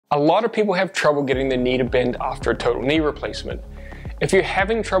A lot of people have trouble getting the knee to bend after a total knee replacement. If you're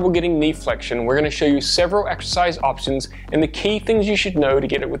having trouble getting knee flexion, we're going to show you several exercise options and the key things you should know to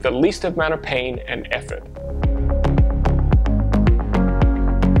get it with the least amount of pain and effort.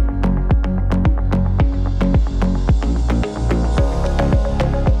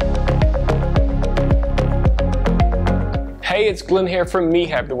 Hey, it's Glenn here from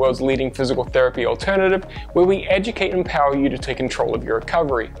Mehab, the world's leading physical therapy alternative, where we educate and empower you to take control of your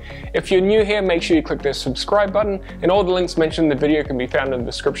recovery. If you're new here, make sure you click the subscribe button, and all the links mentioned in the video can be found in the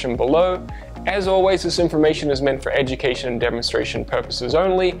description below. As always, this information is meant for education and demonstration purposes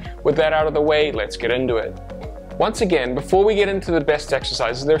only. With that out of the way, let's get into it. Once again, before we get into the best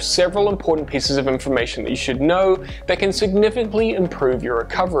exercises, there are several important pieces of information that you should know that can significantly improve your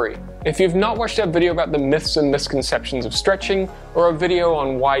recovery. If you've not watched that video about the myths and misconceptions of stretching, or a video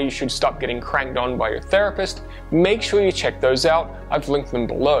on why you should stop getting cranked on by your therapist, make sure you check those out. I've linked them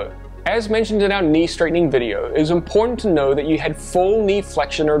below. As mentioned in our knee straightening video, it is important to know that you had full knee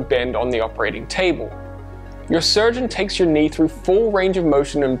flexion or bend on the operating table. Your surgeon takes your knee through full range of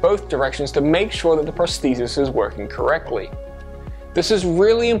motion in both directions to make sure that the prosthesis is working correctly. This is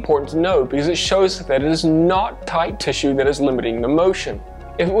really important to know because it shows that it is not tight tissue that is limiting the motion.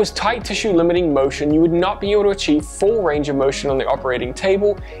 If it was tight tissue limiting motion, you would not be able to achieve full range of motion on the operating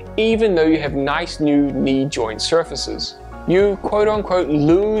table, even though you have nice new knee joint surfaces. You quote-unquote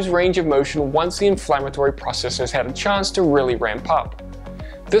lose range of motion once the inflammatory process has had a chance to really ramp up.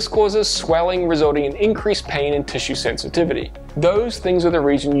 This causes swelling, resulting in increased pain and tissue sensitivity. Those things are the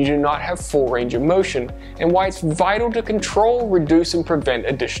reason you do not have full range of motion, and why it's vital to control, reduce, and prevent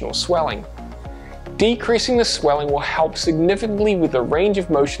additional swelling. Decreasing the swelling will help significantly with the range of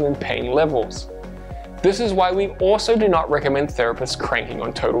motion and pain levels. This is why we also do not recommend therapists cranking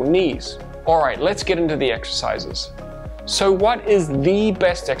on total knees. Alright, let's get into the exercises. So what is the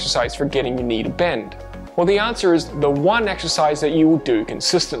best exercise for getting your knee to bend? Well, the answer is the one exercise that you will do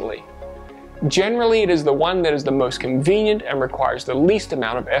consistently. Generally, it is the one that is the most convenient and requires the least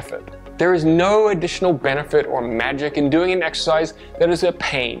amount of effort. There is no additional benefit or magic in doing an exercise that is a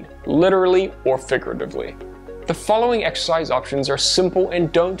pain, literally or figuratively. The following exercise options are simple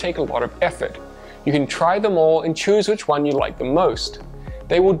and don't take a lot of effort. You can try them all and choose which one you like the most.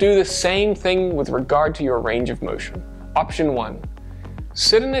 They will do the same thing with regard to your range of motion. Option 1.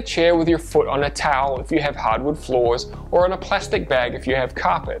 Sit in a chair with your foot on a towel if you have hardwood floors, or on a plastic bag if you have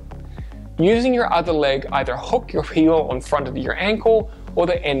carpet. Using your other leg, either hook your heel on front of your ankle or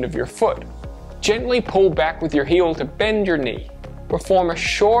the end of your foot. Gently pull back with your heel to bend your knee. Perform a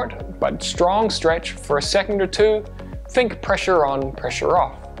short but strong stretch for a second or two. Think pressure on, pressure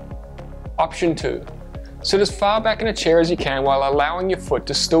off. Option 2. Sit as far back in a chair as you can while allowing your foot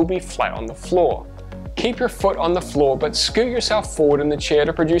to still be flat on the floor. Keep your foot on the floor but scoot yourself forward in the chair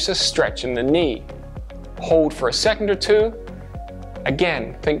to produce a stretch in the knee. Hold for a second or two.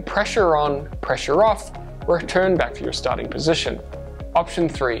 Again, think pressure on, pressure off, return back to your starting position. Option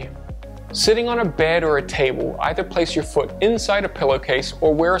 3. Sitting on a bed or a table, either place your foot inside a pillowcase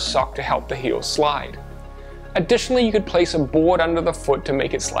or wear a sock to help the heel slide. Additionally, you could place a board under the foot to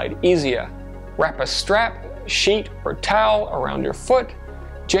make it slide easier. Wrap a strap, sheet, or towel around your foot.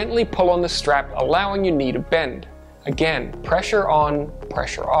 Gently pull on the strap, allowing your knee to bend. Again, pressure on,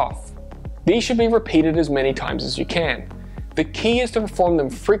 pressure off. These should be repeated as many times as you can. The key is to perform them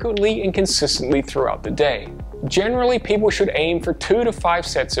frequently and consistently throughout the day. Generally, people should aim for 2 to 5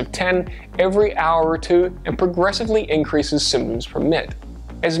 sets of 10 every hour or two, and progressively increase as symptoms permit.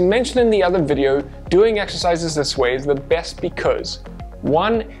 As mentioned in the other video, doing exercises this way is the best because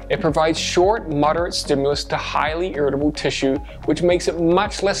 1. It provides short, moderate stimulus to highly irritable tissue, which makes it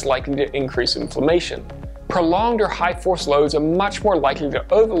much less likely to increase inflammation. Prolonged or high force loads are much more likely to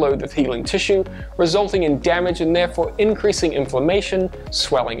overload the healing tissue, resulting in damage and therefore increasing inflammation,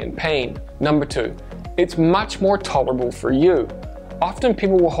 swelling, and pain. Number 2. It's much more tolerable for you. Often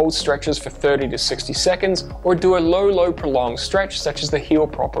people will hold stretches for 30 to 60 seconds or do a low prolonged stretch such as the heel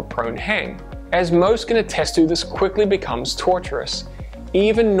prop or prone hang. As most can attest to, this quickly becomes torturous.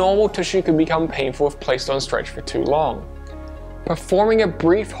 Even normal tissue can become painful if placed on stretch for too long. Performing a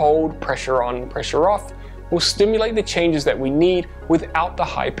brief hold, pressure on, pressure off, will stimulate the changes that we need without the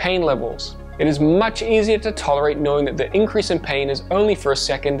high pain levels. It is much easier to tolerate knowing that the increase in pain is only for a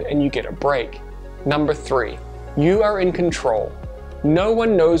second and you get a break. Number 3. You are in control. No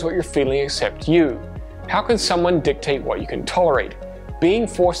one knows what you're feeling except you. How can someone dictate what you can tolerate? Being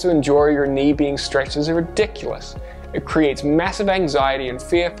forced to endure your knee being stretched is ridiculous. It creates massive anxiety and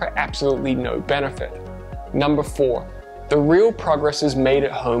fear for absolutely no benefit. Number 4. The real progress is made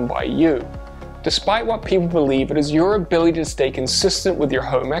at home by you. Despite what people believe, it is your ability to stay consistent with your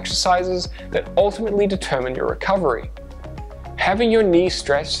home exercises that ultimately determine your recovery. Having your knee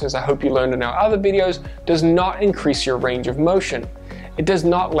stretched, as I hope you learned in our other videos, does not increase your range of motion. It does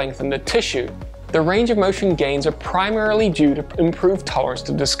not lengthen the tissue. The range of motion gains are primarily due to improved tolerance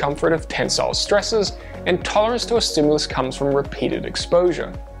to discomfort of tensile stresses, and tolerance to a stimulus comes from repeated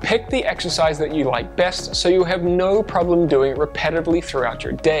exposure. Pick the exercise that you like best so you have no problem doing it repetitively throughout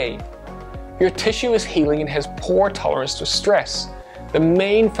your day. Your tissue is healing and has poor tolerance to stress. The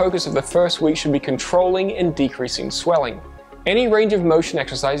main focus of the first week should be controlling and decreasing swelling. Any range of motion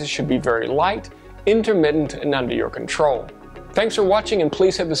exercises should be very light, intermittent, and under your control. Thanks for watching, and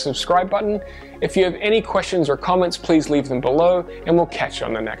please hit the subscribe button. If you have any questions or comments, please leave them below, and we'll catch you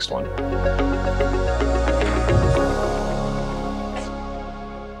on the next one.